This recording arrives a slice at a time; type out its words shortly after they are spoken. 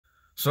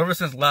So ever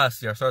since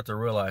last year, I started to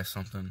realize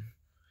something.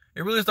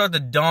 It really started to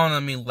dawn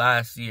on me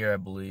last year, I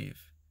believe.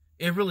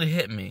 It really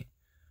hit me.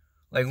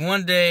 Like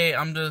one day,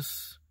 I'm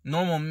just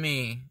normal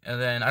me,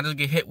 and then I just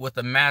get hit with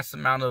a mass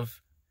amount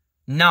of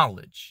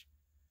knowledge.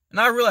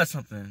 And I realized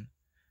something.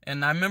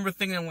 And I remember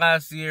thinking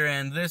last year,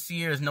 and this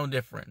year is no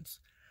difference.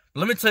 But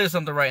let me tell you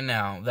something right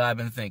now that I've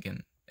been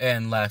thinking,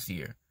 and last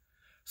year.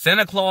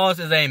 Santa Claus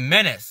is a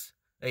menace,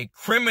 a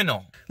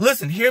criminal.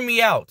 Listen, hear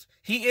me out.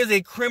 He is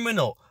a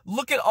criminal.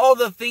 Look at all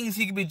the things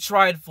he could be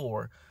tried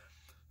for.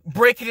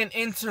 Breaking and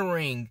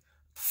entering,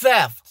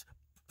 theft,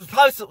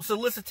 probably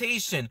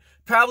solicitation,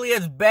 probably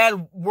has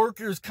bad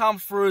workers'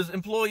 comp for his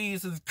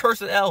employees, his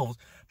cursed elves,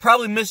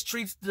 probably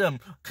mistreats them,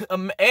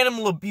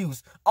 animal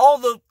abuse, all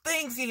the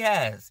things he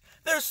has.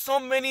 There's so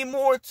many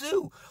more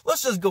too.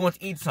 Let's just go into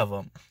each of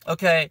them,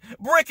 okay?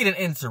 Breaking and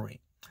entering.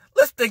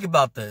 Let's think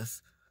about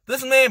this.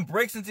 This man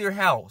breaks into your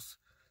house,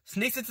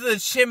 sneaks into the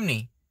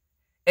chimney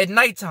at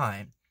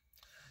nighttime.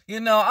 You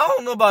know, I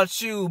don't know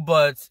about you,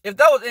 but if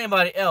that was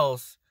anybody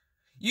else,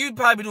 you'd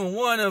probably be doing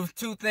one of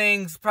two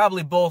things,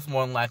 probably both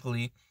more than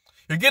likely.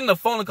 You're getting the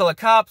phone to call the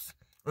cops,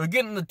 or you're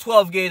getting the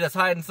 12 gauge that's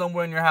hiding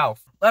somewhere in your house.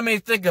 I mean,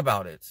 think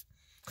about it.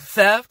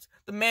 Theft.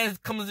 The man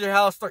comes to your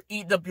house, start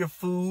eating up your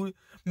food,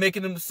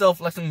 making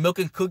himself like some milk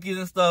and cookies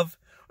and stuff.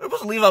 We're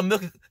supposed to leave out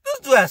milk. This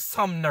dude has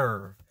some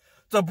nerve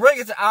to break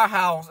into our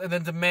house and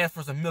then demand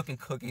for some milk and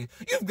cookies.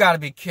 You've got to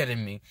be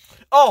kidding me.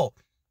 Oh,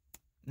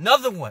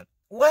 another one.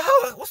 Well,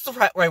 what's the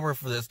right word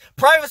for this?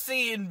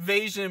 Privacy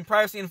invasion,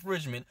 privacy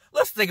infringement.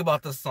 Let's think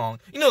about this song.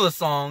 You know the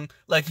song,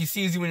 like he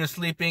sees you when you're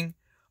sleeping.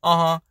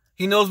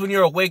 He knows when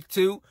you're awake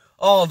too.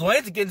 Oh, do I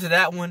need to get into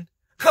that one?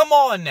 Come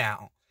on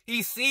now.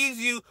 He sees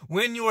you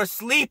when you're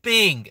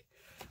sleeping.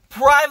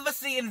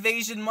 Privacy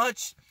invasion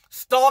much?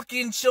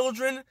 Stalking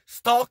children?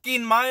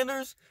 Stalking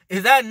minors?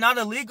 Is that not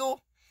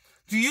illegal?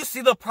 Do you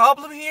see the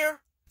problem here?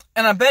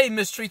 And I bet he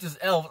mistreats his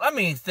elves. I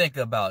mean, think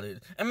about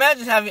it.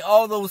 Imagine having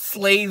all those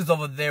slaves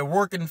over there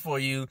working for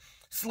you,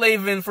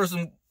 slaving for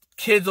some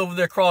kids over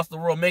there across the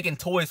world, making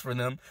toys for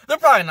them. They're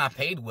probably not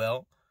paid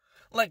well.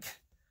 Like,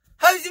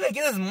 how does he even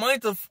get his money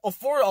to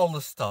afford all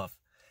this stuff?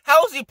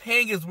 How is he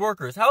paying his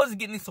workers? How is he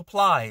getting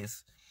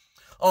supplies?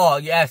 Oh,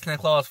 you ask Santa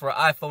Claus for an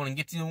iPhone and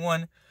get you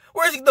one?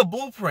 Where's he get the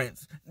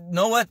blueprints? You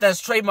know what?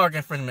 That's trademark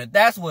infringement.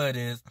 That's what it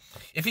is.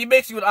 If he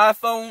makes you an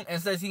iPhone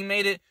and says he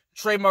made it,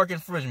 trademark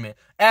infringement.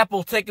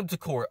 Apple, take him to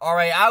court.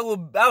 Alright,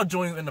 I'll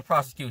join you in the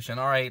prosecution,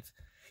 alright?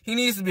 He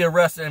needs to be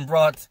arrested and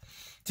brought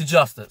to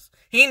justice.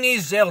 He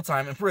needs jail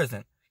time in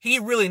prison. He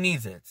really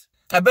needs it.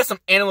 I bet some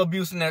animal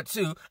abuse in there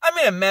too. I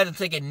mean, imagine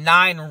taking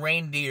 9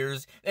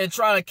 reindeers and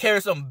trying to carry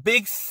some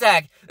big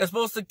sack that's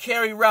supposed to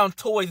carry around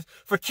toys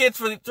for kids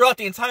throughout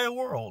the entire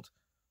world.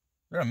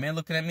 There's a man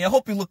looking at me. I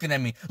hope you're looking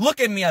at me.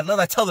 Look at me. I love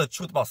I tell the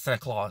truth about Santa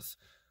Claus.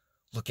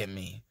 Look at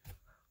me.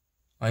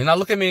 Oh, you're not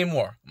looking at me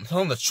anymore. I'm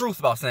telling the truth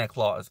about Santa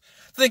Claus.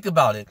 Think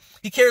about it.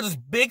 He carries this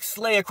big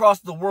sleigh across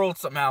the world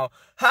somehow.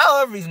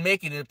 However he's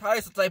making it,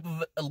 probably some type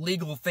of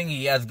illegal thing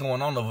he has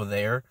going on over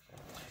there.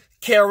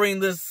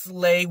 Carrying this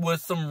sleigh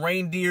with some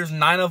reindeers,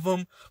 9 of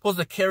them. Supposed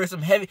to carry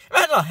some heavy.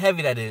 Imagine how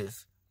heavy that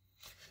is.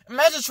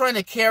 Imagine trying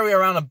to carry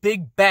around a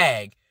big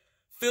bag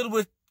filled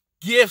with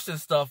gifts and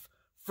stuff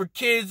for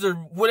kids or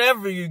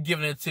whatever you're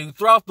giving it to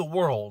throughout the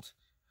world.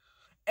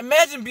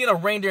 Imagine being a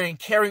reindeer and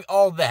carrying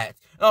all that.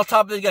 And on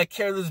top of it, you gotta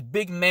carry this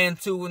big man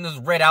too in this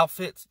red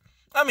outfit.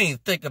 I mean,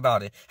 think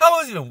about it. How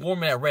is he even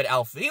warm in that red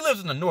outfit? He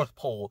lives in the North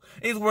Pole.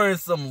 He's wearing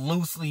some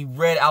loosely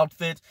red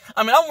outfit.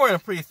 I mean, I'm wearing a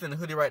pretty thin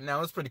hoodie right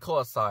now. It's pretty cold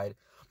outside.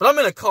 But I'm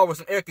in a car with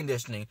some air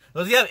conditioning.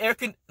 Does he have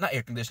not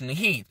air conditioning,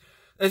 heat.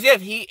 Does he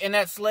have heat in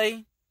that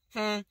sleigh?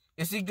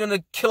 Is he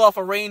gonna kill off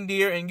a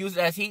reindeer and use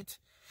it as heat?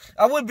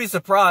 I wouldn't be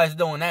surprised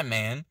knowing that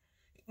man.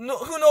 No,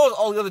 who knows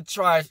all the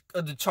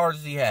other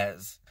charges he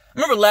has.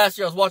 Remember last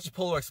year I was watching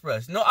Polar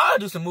Express. You know, I ought to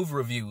do some movie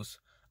reviews.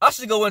 I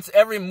should go into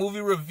every movie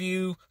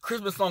review,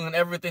 Christmas song, and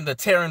everything to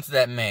tear into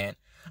that man.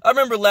 I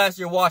remember last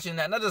year watching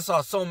that, and I just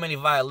saw so many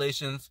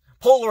violations.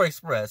 Polar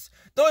Express.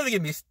 Don't even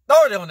get me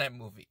started on that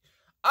movie.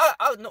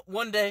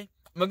 One day,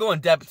 I'm going to go in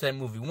depth into that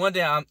movie. One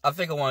day, I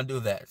think I want to do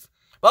that.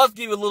 But I'll just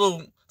give you just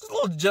a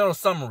little general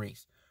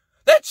summaries.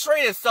 That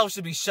train itself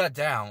should be shut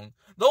down.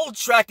 The old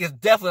track is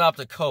definitely up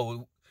to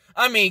code.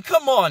 I mean,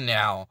 come on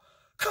now.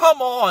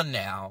 Come on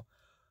now.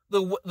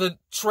 The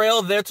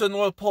trail there to the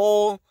North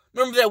Pole.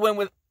 Remember that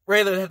when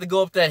Ray had to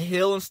go up that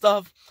hill and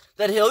stuff?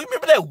 That hill, you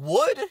remember that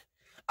wood?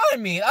 I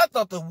mean, I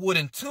thought the wood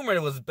in Tomb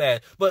Raider was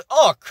bad. But,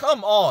 oh,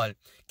 come on.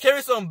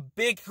 Carry some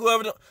big,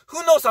 who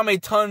knows how many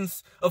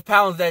tons of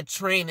pounds that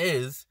train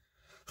is.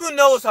 Who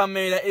knows how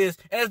many that is.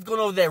 And it's going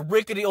over that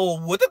rickety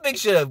old wood. That thing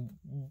should have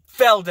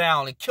fell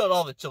down and killed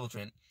all the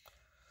children.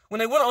 When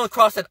they went on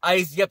across that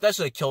ice, yep, that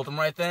should have killed them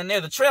right then and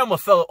there. The train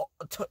almost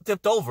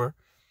tipped over.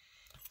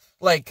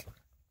 Like,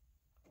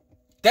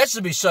 that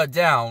should be shut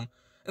down.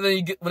 And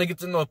then when they get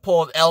to the North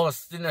Pole, the elements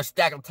sitting there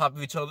stacked on top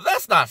of each other.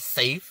 That's not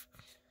safe.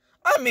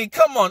 I mean,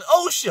 come on,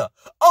 OSHA,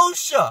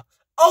 OSHA,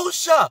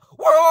 OSHA,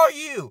 where are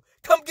you?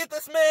 Come get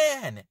this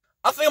man.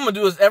 I think I'm going to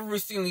do this every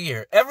single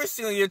year. Every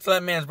single year till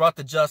that man's brought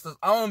to justice,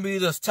 I'm going to be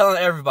just telling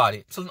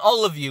everybody, telling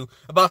all of you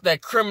about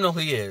that criminal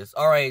he is.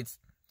 All right.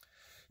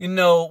 You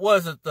know, what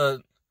is it,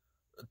 the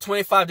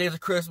 25 days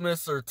of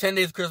Christmas or 10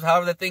 days of Christmas,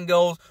 however that thing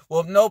goes?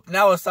 Well, nope,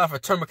 now it's time for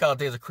Termacau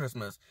Days of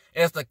Christmas.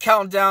 And it's the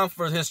countdown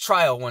for his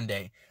trial one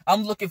day.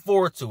 I'm looking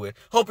forward to it.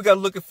 Hope you guys are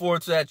looking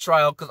forward to that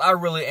trial, because I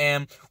really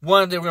am.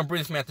 One day we're going to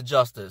bring this man to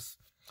justice.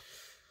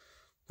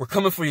 We're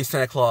coming for you,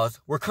 Santa Claus.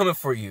 We're coming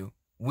for you.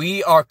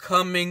 We are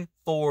coming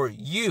for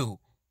you.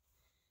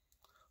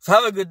 So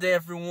have a good day,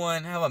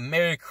 everyone. Have a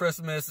Merry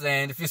Christmas.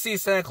 And if you see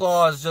Santa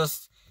Claus,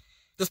 just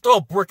throw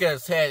a brick at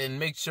his head and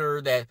make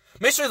sure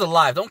he's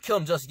alive. Don't kill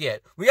him just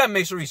yet. We gotta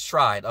make sure he's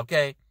tried,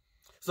 okay?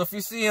 So if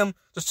you see him,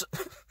 just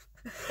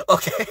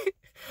okay.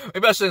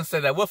 Maybe I shouldn't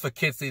say that. What if a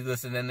kid sees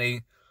this and then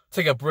they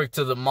take a brick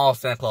to the mall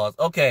Santa Claus?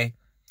 Okay.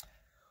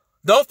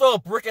 Don't throw a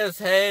brick at his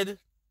head.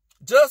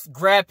 Just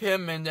grab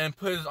him and then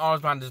put his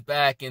arms behind his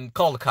back and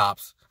call the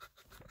cops.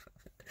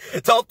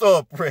 Don't throw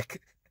a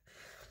brick.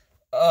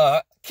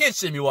 Kids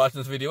shouldn't be watching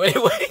this video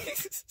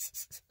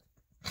anyways.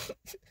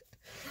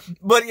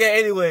 But yeah,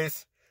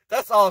 anyways,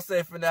 that's all I'll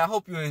say for now. I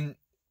hope you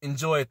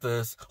enjoyed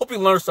this. Hope you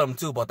learned something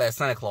too about that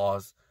Santa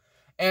Claus.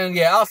 And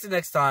yeah, I'll see you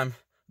next time.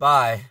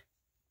 Bye.